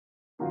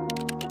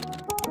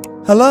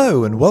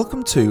Hello and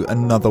welcome to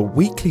another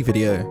weekly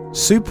video.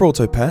 Super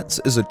Auto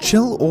Pets is a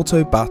chill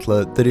auto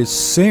battler that is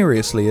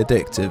seriously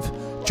addictive.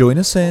 Join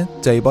us here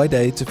day by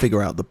day to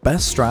figure out the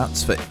best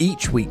strats for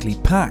each weekly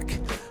pack.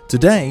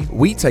 Today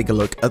we take a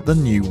look at the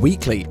new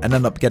weekly and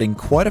end up getting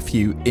quite a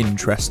few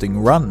interesting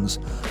runs,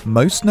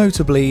 most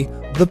notably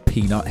the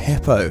Peanut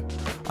Hippo.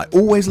 I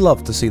always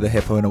love to see the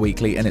Hippo in a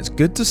weekly, and it's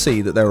good to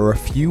see that there are a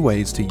few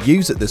ways to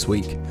use it this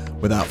week.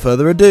 Without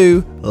further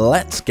ado,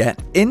 let's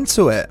get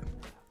into it.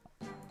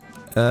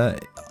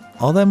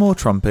 Are there more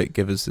trumpet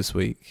givers this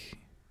week?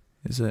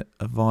 Is it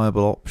a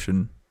viable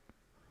option?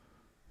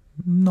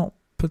 Not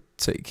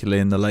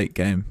particularly in the late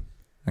game.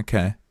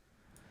 Okay.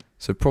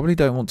 So probably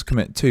don't want to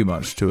commit too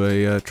much to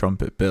a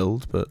trumpet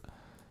build, but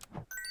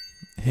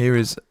here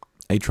is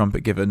a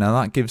trumpet giver.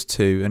 Now that gives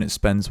 2 and it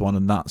spends 1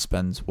 and that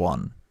spends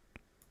 1.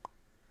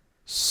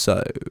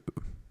 So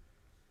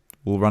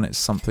we'll run it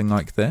something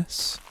like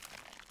this.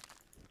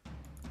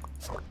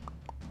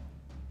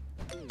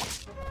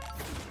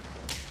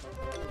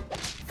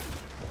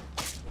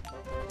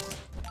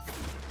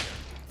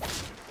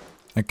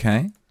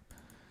 Okay,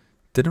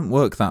 didn't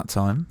work that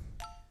time.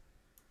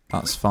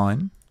 That's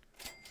fine.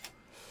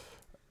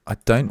 I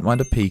don't mind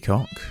a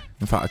peacock.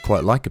 In fact, I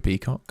quite like a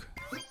peacock.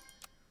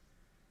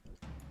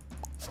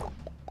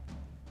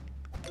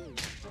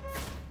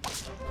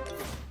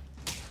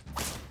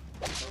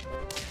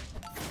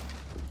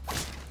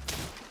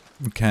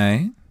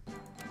 Okay.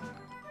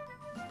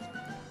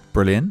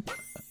 Brilliant.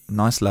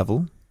 Nice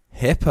level.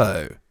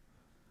 Hippo.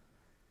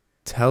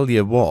 Tell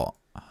you what,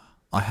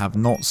 I have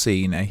not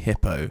seen a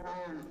hippo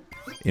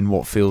in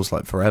what feels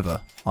like forever.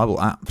 I will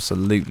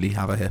absolutely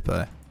have a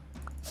hippo.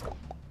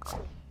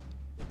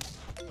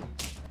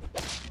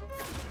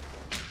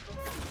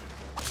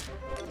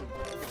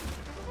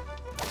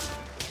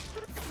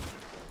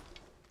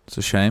 It's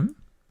a shame.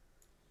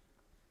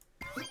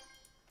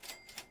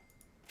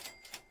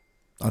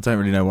 I don't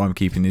really know why I'm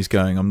keeping these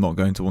going. I'm not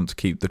going to want to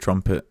keep the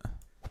trumpet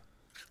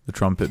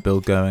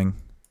build going.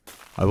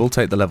 I will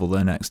take the level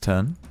though next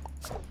turn,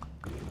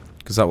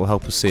 because that will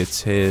help us see a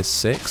tier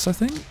 6, I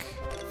think.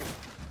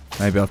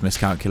 Maybe I've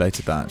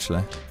miscalculated that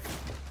actually.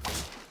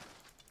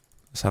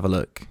 Let's have a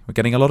look. We're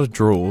getting a lot of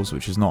draws,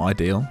 which is not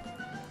ideal.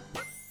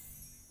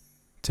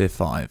 Tier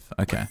 5,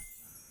 okay.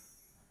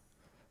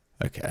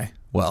 Okay,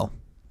 well.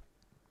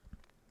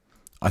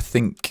 I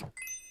think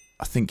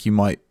you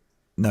might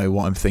know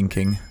what I'm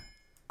thinking.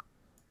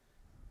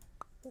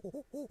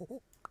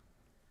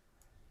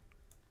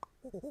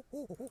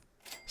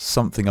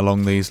 Something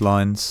along these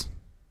lines.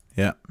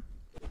 Yeah.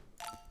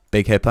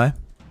 Big hippo.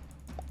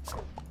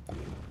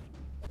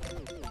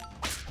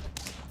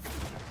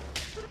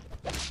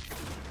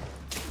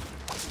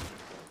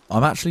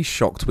 I'm actually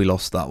shocked we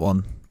lost that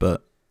one,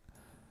 but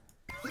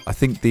I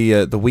think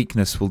the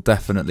weakness will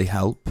definitely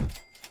help.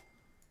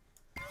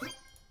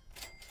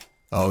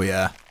 Oh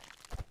yeah.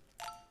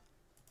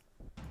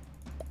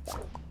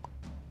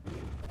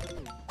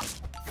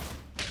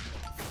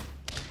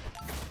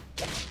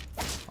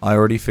 I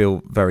already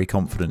feel very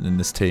confident in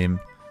this team.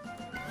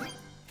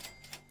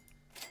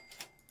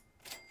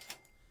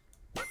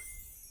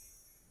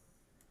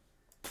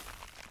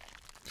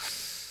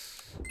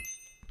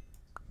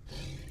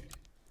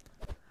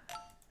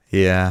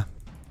 Yeah.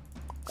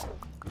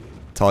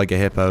 Tiger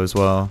hippo as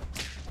well.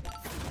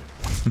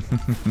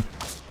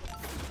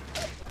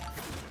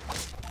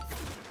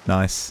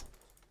 Nice.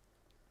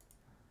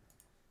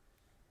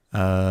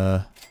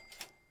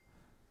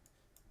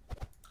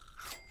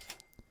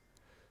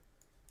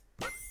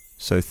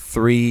 So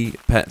 3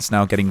 pets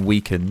now getting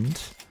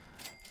weakened,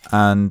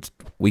 and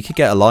we could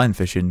get a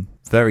lionfish in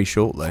very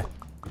shortly.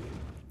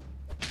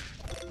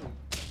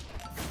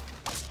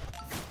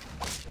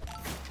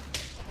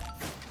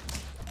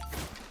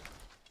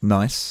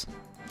 Nice.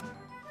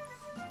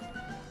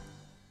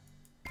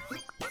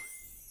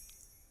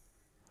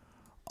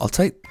 I'll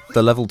take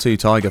the level 2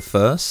 tiger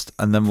first,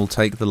 and then we'll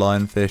take the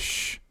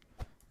lionfish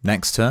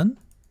next turn.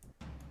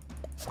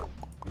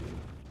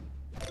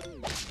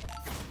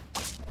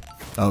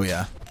 Oh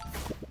yeah.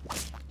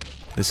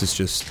 This is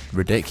just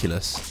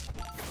ridiculous.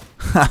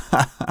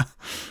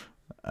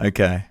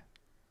 Okay.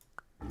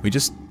 We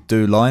just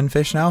do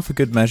lionfish now for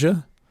good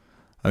measure?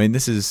 I mean,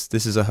 this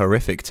is a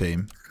horrific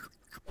team.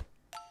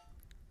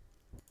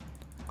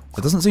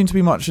 There doesn't seem to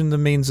be much in the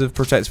means of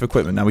protective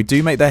equipment. Now, we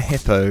do make their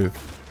hippo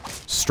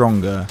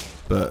stronger,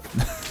 but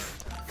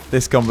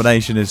this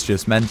combination is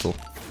just mental.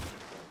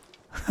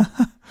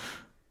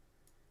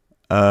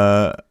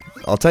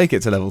 I'll take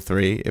it to level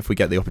 3 if we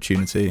get the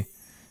opportunity,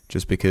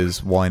 just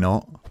because why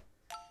not?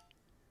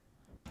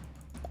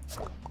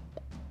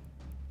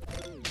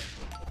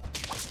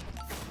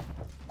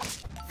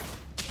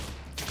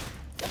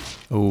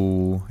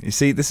 Oh, you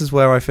see, this is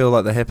where I feel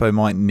like the hippo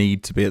might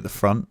need to be at the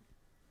front.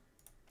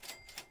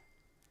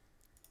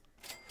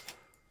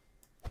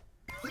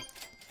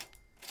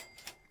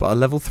 But a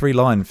level 3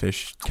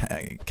 lionfish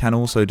can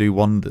also do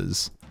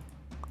wonders.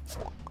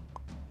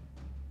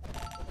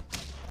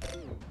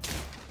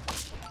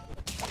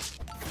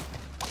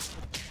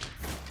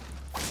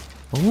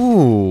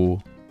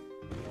 Ooh.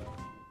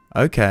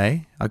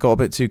 Okay, I got a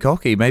bit too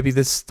cocky. Maybe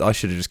this... I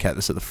should have just kept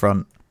this at the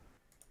front.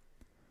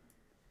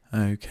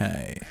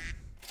 Okay.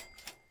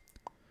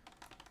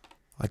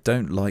 I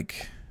don't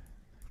like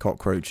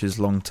cockroaches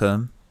long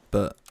term,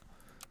 but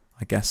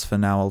I guess for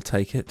now I'll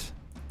take it.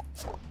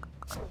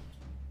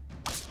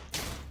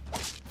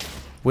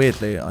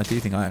 Weirdly, I do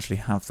think I actually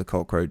have the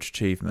cockroach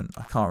achievement.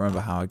 I can't remember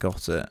how I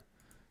got it,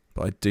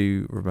 but I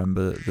do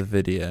remember the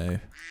video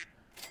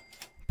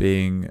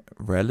being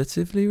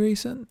relatively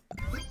recent.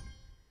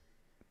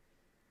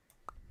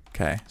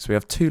 Okay, so we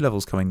have 2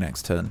 levels coming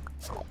next turn.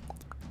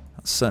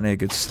 That's certainly a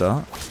good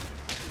start.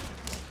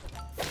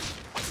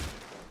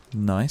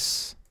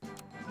 Nice.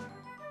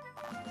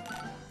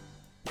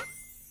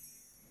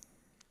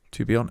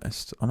 To be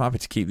honest, I'm happy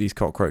to keep these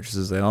cockroaches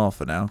as they are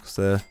for now, because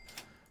they're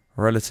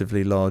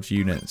relatively large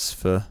units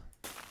for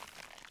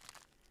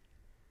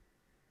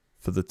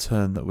the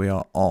turn that we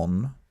are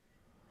on.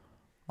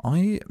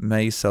 I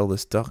may sell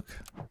this duck.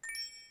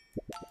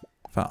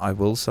 In fact, I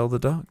will sell the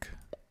duck.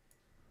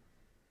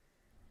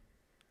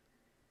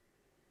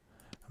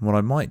 And what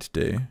I might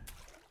do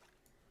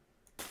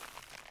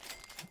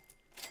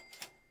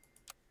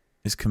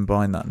is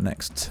combine that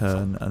next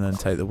turn and then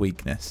take the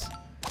weakness.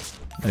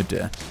 Oh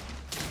dear.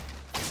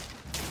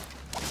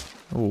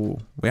 Oh,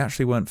 we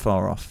actually weren't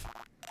far off.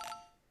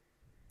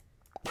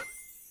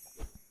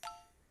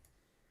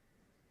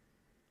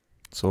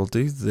 So I'll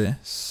do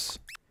this.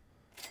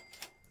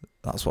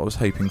 That's what I was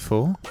hoping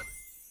for.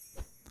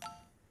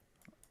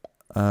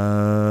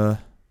 I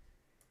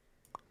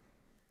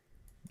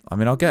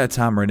mean, I'll get a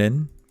tamarin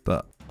in,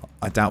 but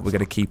I doubt we're going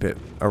to keep it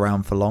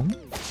around for long.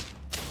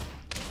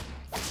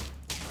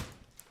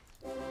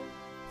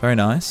 Very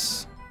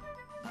nice.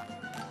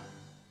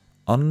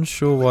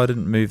 Unsure why I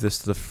didn't move this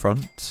to the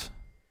front,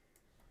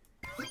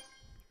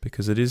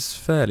 because it is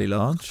fairly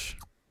large.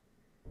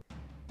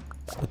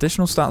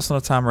 Additional stats on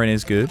a tamarin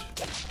is good.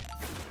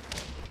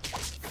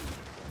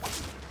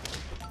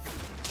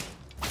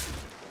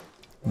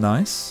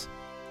 Nice.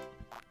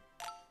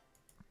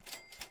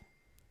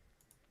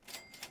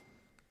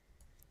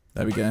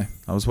 There we go.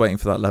 I was waiting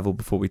for that level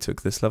before we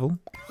took this level.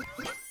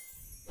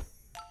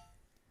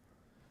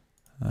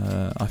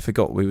 I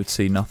forgot we would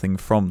see nothing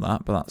from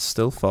that, but that's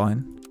still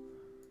fine.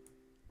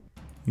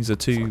 These are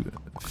 2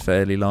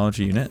 fairly large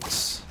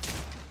units.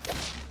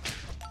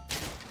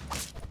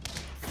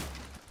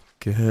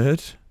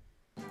 Good.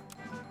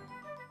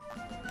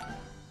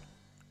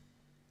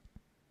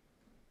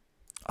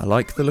 I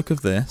like the look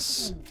of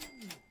this.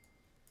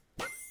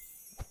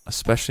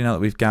 Especially now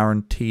that we've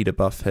guaranteed a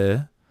buff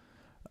here.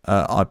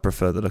 I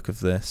prefer the look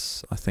of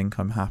this. I think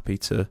I'm happy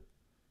to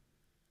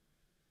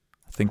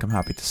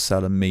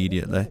sell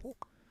immediately.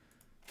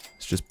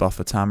 Let's just buff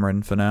a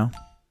tamarin for now.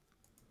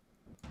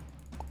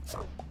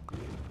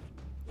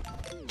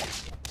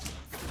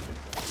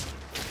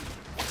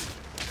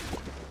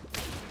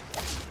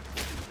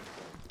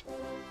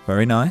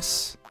 Very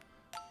nice.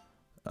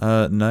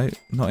 No,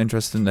 not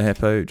interested in the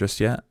hippo just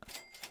yet.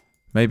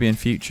 Maybe in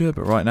future,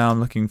 but right now I'm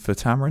looking for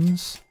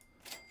tamarins.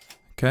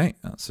 Okay,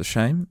 that's a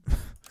shame.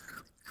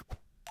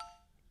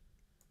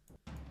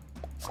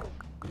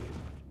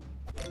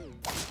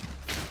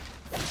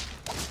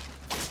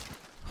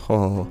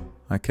 Oh,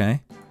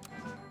 okay.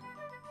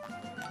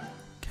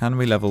 Can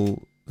we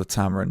level the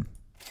tamarin?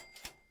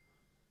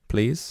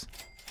 Please?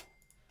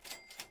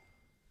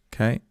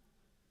 Okay.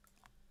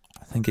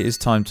 I think it is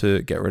time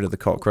to get rid of the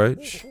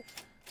cockroach.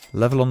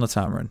 Level on the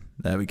tamarin.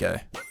 There we go.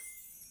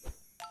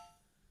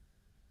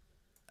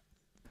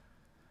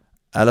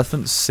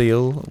 Elephant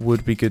seal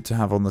would be good to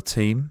have on the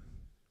team.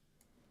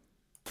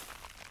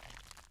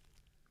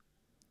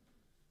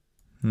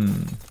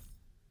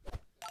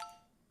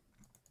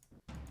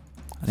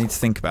 I need to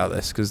think about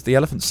this, because the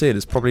elephant seal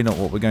is probably not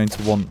what we're going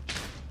to want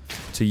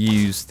to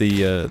use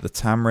the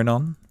tamarin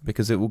on,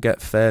 because it will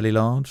get fairly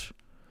large.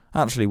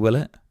 Actually, will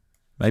it?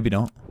 Maybe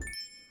not.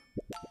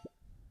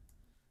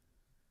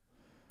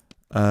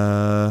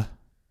 Let's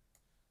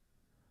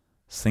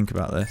think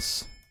about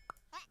this.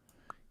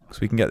 So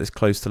we can get this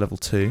close to level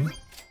 2.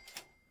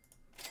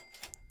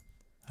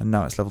 And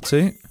now it's level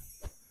 2.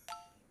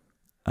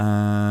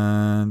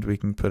 And we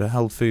can put a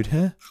held food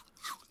here.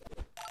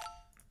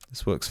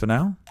 This works for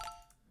now.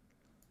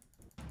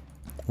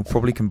 We'll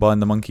probably combine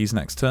the monkeys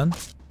next turn.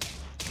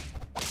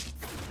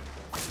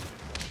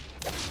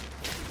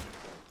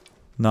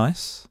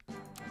 Nice.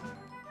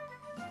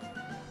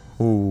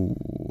 Ooh.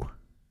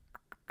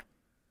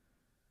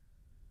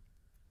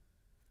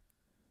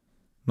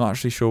 Not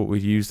actually sure what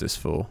we'd use this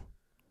for.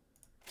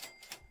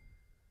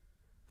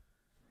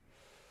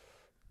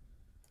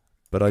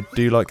 But I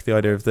do like the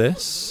idea of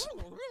this.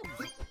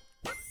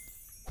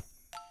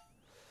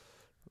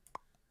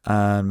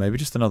 And maybe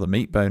just another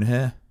meat bone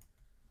here.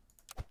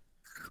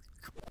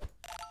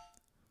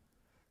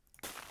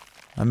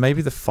 And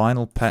maybe the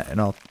final pet in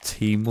our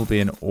team will be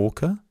an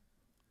orca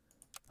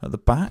at the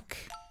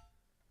back.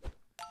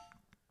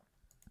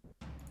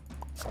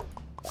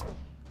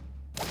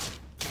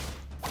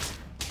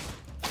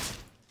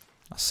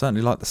 I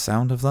certainly like the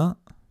sound of that.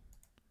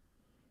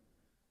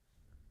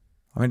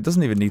 I mean, it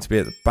doesn't even need to be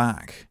at the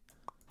back.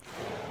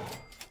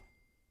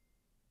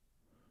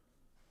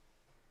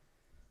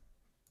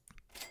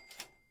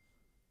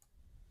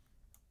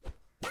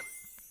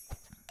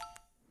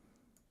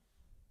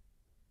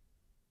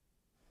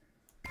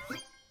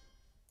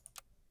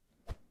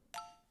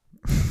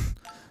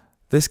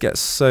 This gets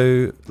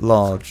so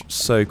large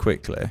so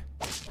quickly.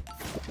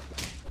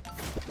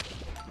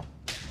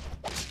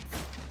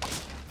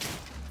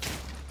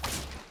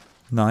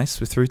 Nice,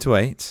 we're through to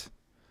 8.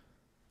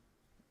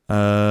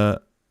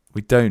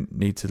 We don't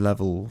need to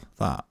level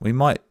that. We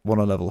might want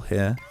to level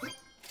here.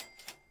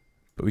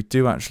 But we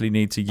do actually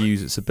need to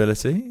use its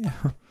ability.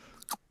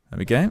 There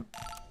we go.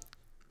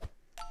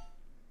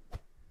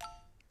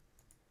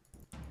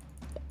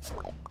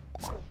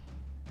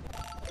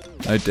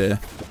 Oh dear.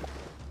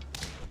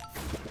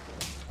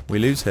 We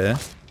lose here.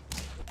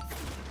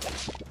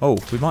 Oh,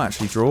 we might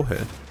actually draw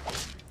here.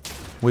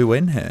 We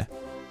win here.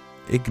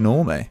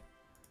 Ignore me.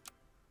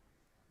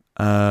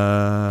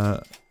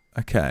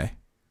 Okay.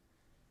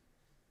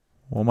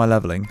 What am I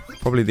leveling?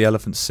 Probably the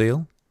elephant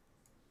seal.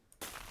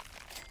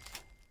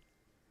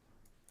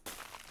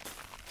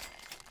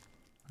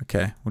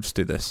 Okay, we'll just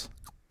do this.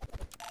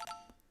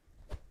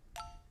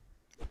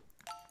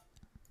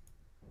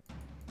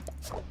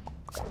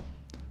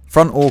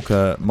 Front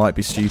orca might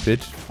be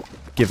stupid,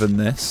 given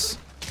this.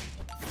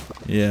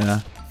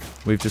 Yeah,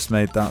 we've just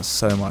made that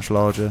so much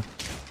larger.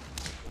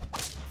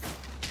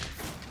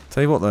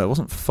 Tell you what though, it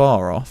wasn't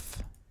far off.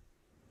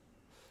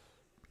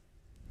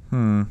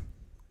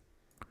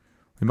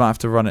 We might have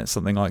to run it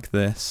something like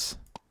this,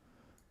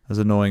 as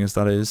annoying as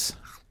that is.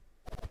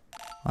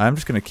 I am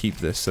just going to keep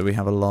this so we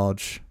have a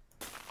large...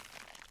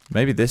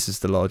 Maybe this is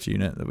the large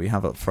unit that we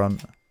have up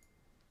front.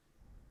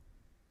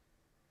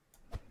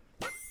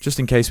 Just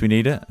in case we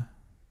need it.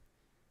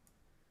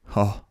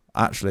 Oh,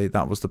 actually,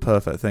 that was the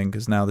perfect thing,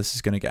 because now this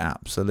is going to get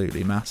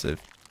absolutely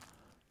massive.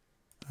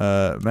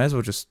 May as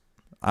well just...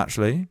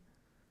 Actually...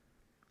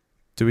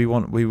 Do we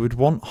want... We would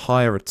want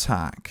higher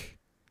attack.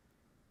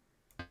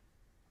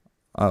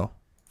 Oh,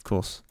 of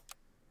course.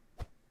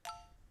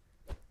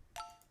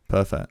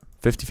 Perfect.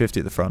 50-50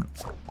 at the front.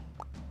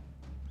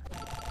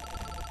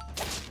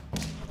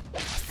 I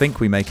think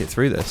we make it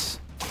through this.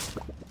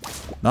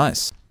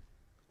 Nice.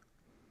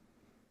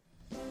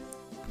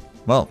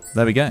 Well,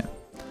 there we go.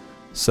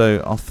 So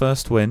our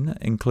first win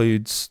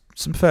includes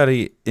some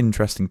fairly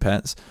interesting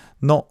pets.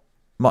 Not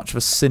much of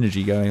a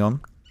synergy going on,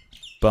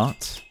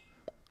 but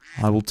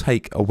I will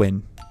take a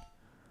win.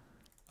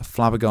 A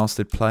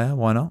flabbergasted player,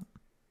 why not?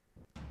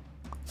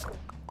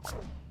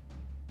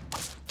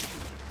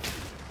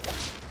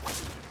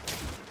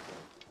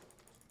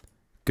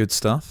 Good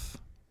stuff.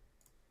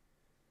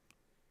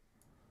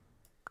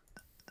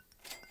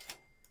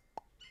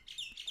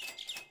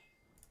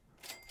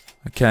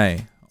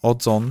 Okay,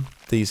 odds on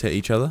these hit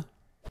each other.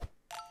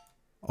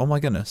 Oh my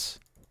goodness.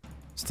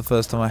 It's the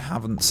first time I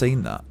haven't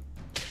seen that.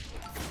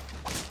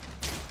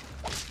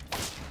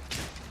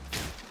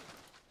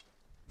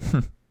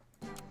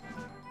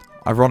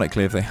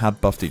 Ironically, if they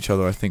had buffed each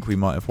other, I think we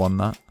might have won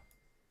that.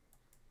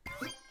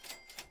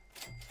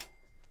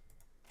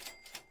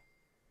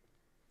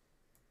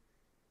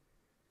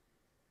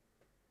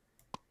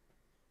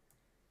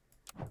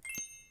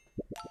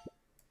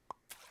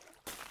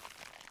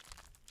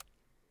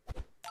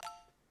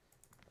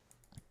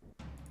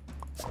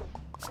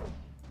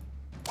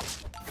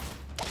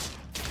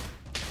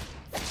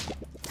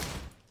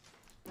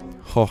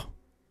 Oh.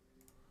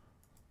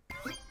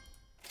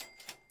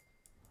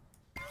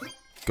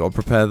 Gotta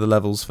prepare the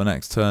levels for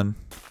next turn.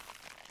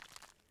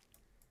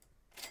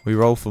 We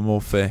roll for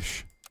more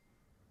fish.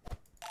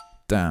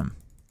 Damn.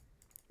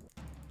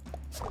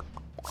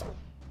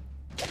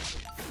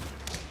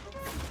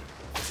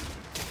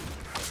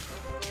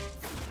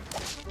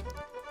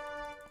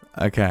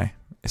 Okay,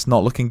 it's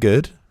not looking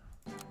good.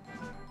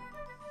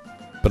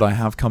 But I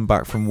have come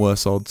back from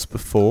worse odds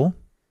before.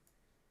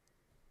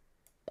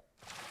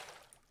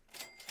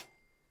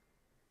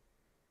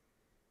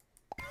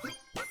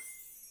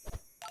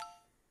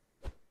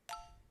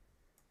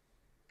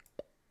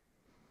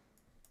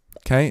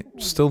 Okay,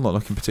 still not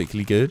looking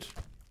particularly good.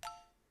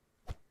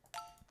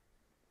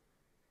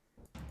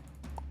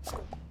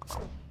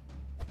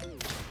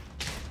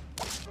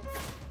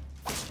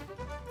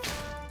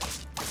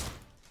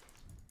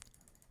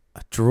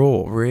 A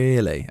draw,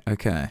 really?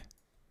 Okay.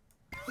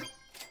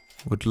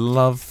 Would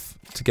love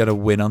to get a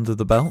win under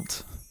the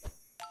belt.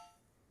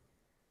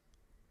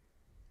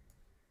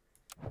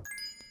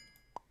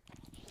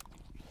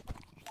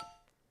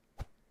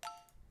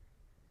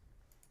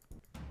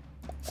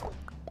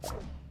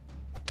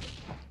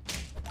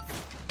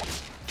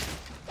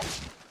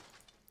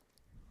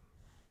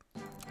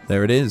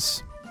 There it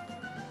is.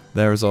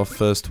 There is our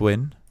first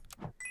win.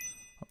 I'm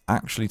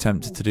actually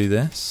tempted to do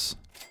this.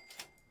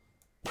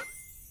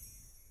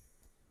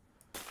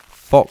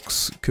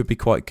 Fox could be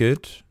quite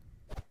good.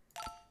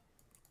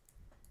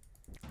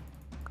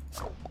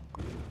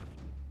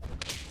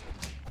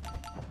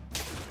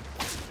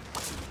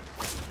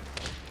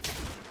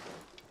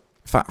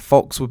 In fact,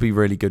 Fox would be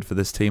really good for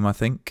this team, I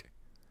think.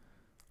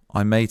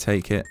 I may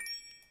take it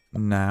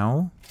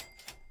now.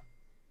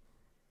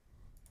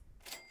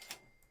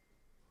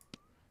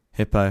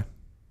 Hippo.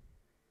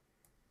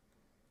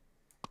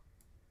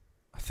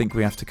 I think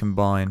we have to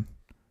combine.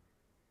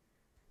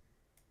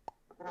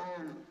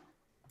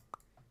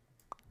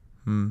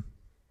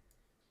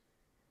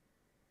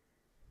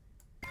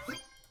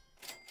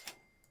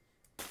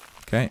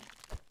 Okay.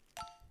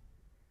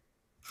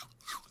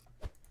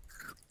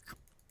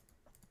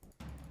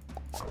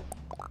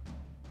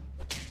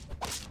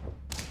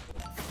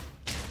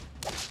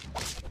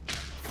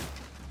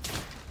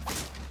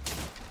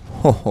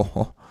 Ho ho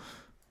ho.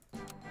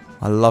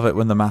 I love it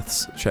when the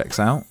maths checks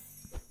out.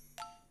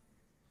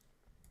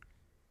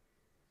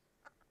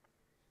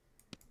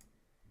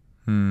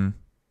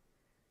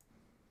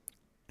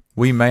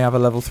 We may have a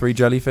level 3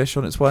 jellyfish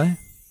on its way.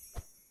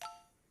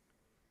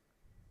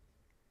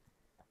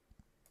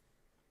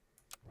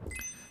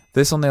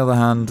 This, on the other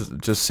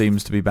hand, just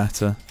seems to be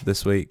better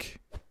this week.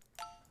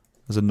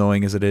 As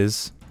annoying as it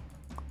is.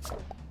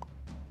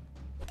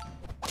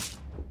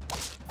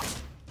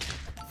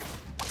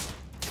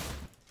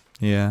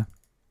 Yeah.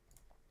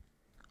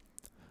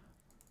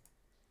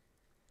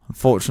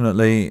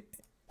 Unfortunately,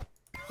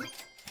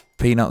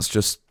 peanuts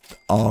just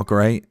are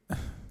great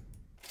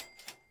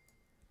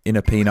in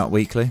a peanut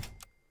weekly.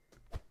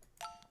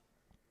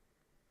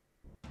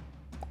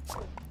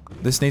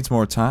 This needs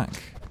more attack,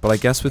 but I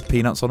guess with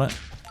peanuts on it,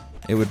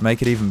 it would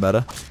make it even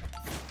better.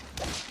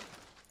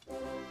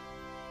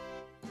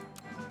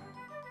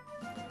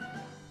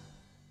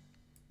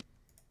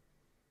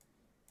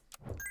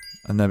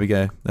 And there we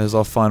go. There's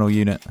our final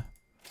unit.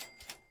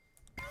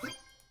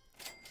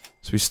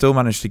 So we still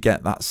managed to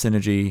get that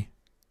synergy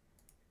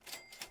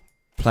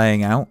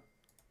playing out.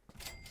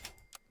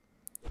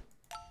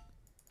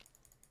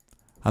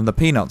 And the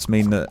peanuts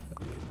mean that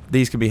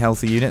these can be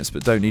healthy units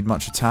but don't need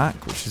much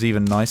attack, which is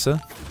even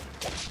nicer.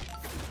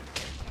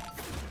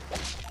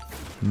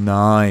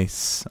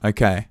 Nice.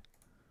 Okay.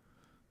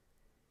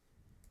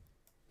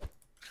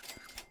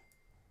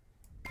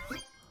 I'm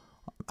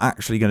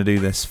actually going to do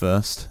this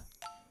first,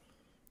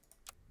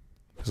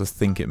 because I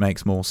think it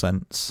makes more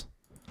sense.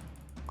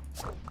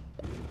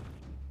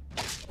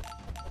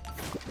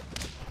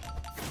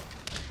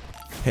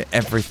 Hit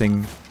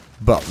everything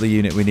but the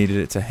unit we needed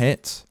it to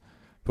hit.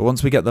 But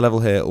once we get the level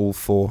here, all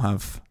 4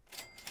 have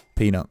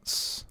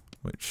peanuts,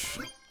 which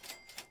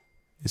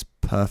is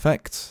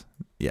perfect.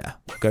 Yeah,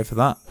 we'll go for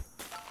that.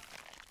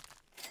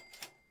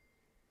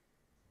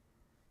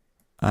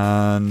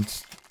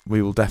 And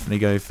we will definitely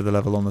go for the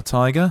level on the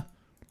tiger.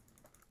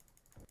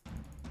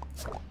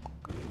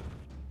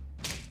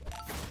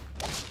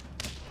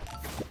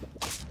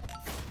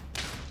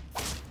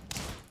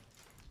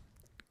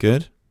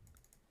 Good.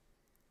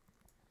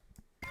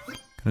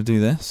 Gonna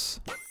do this.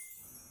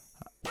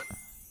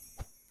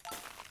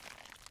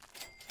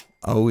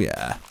 Oh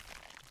yeah.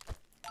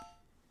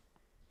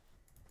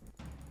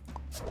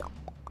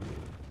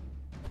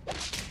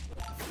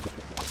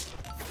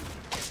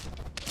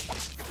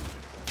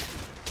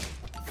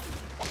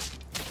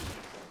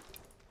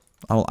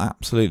 I'll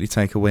absolutely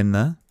take a win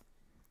there.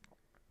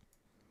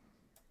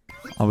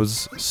 I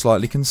was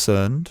slightly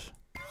concerned.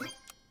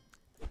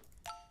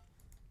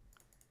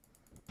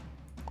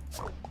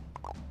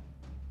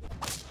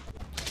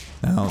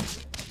 Now,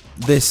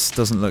 this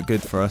doesn't look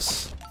good for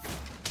us.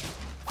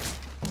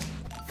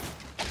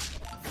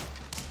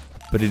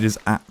 But it is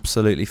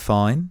absolutely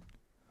fine.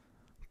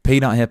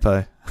 Peanut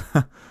Hippo.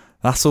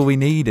 That's all we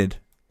needed.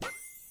 I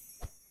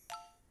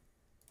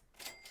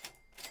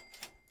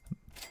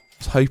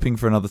was hoping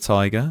for another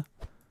tiger,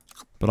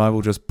 but I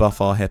will just buff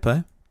our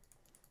Hippo.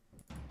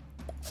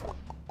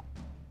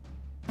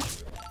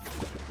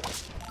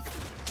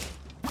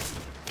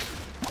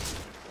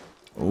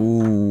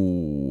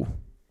 Ooh.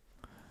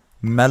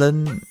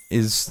 Melon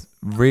is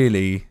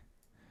really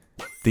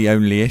the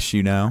only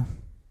issue now.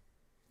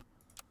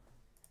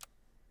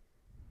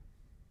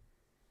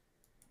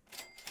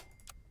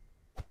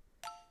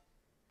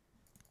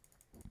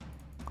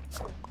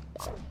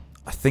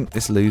 I think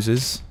this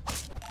loses.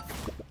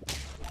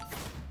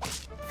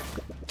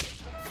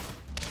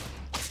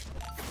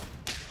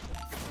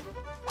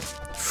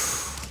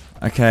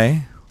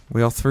 Okay,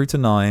 we are through to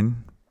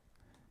 9.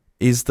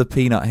 Is the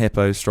Peanut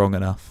Hippo strong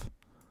enough?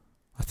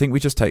 I think we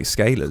just take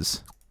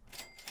scalers.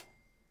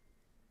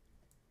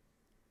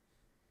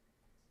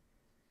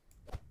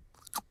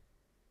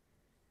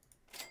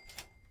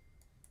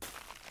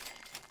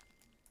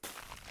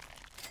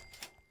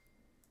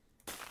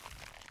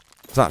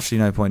 There's actually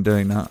no point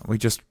doing that. We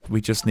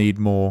just need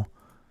more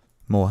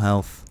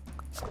health.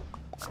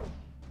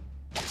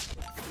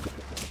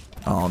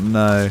 Oh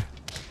no.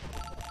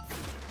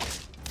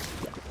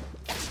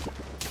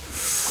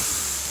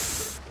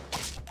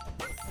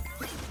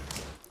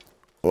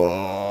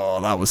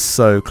 Oh, that was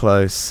so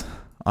close.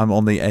 I'm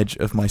on the edge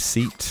of my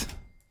seat.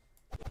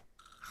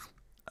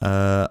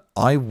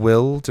 I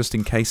will, just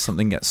in case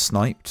something gets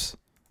sniped,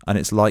 and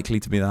it's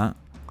likely to be that,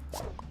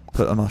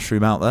 put a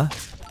mushroom out there.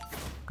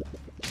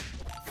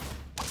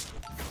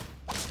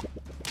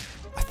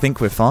 I think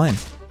we're fine.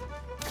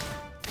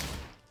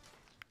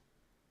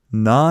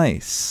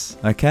 Nice.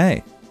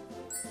 Okay.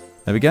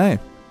 There we go.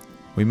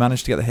 We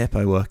managed to get the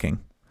hippo working.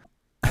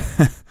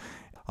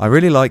 I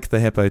really like the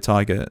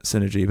hippo-tiger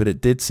synergy, but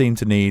it did seem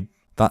to need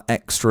that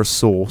extra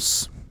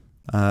sauce,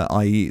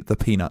 i.e. the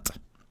peanut.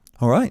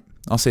 Alright,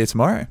 I'll see you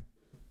tomorrow.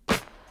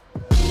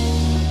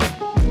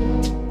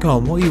 Come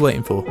on, what are you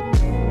waiting for?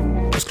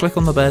 Just click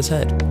on the bear's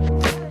head.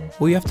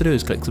 All you have to do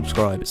is click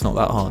subscribe, it's not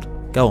that hard.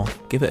 Go on,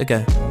 give it a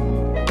go.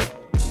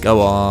 Go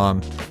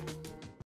on.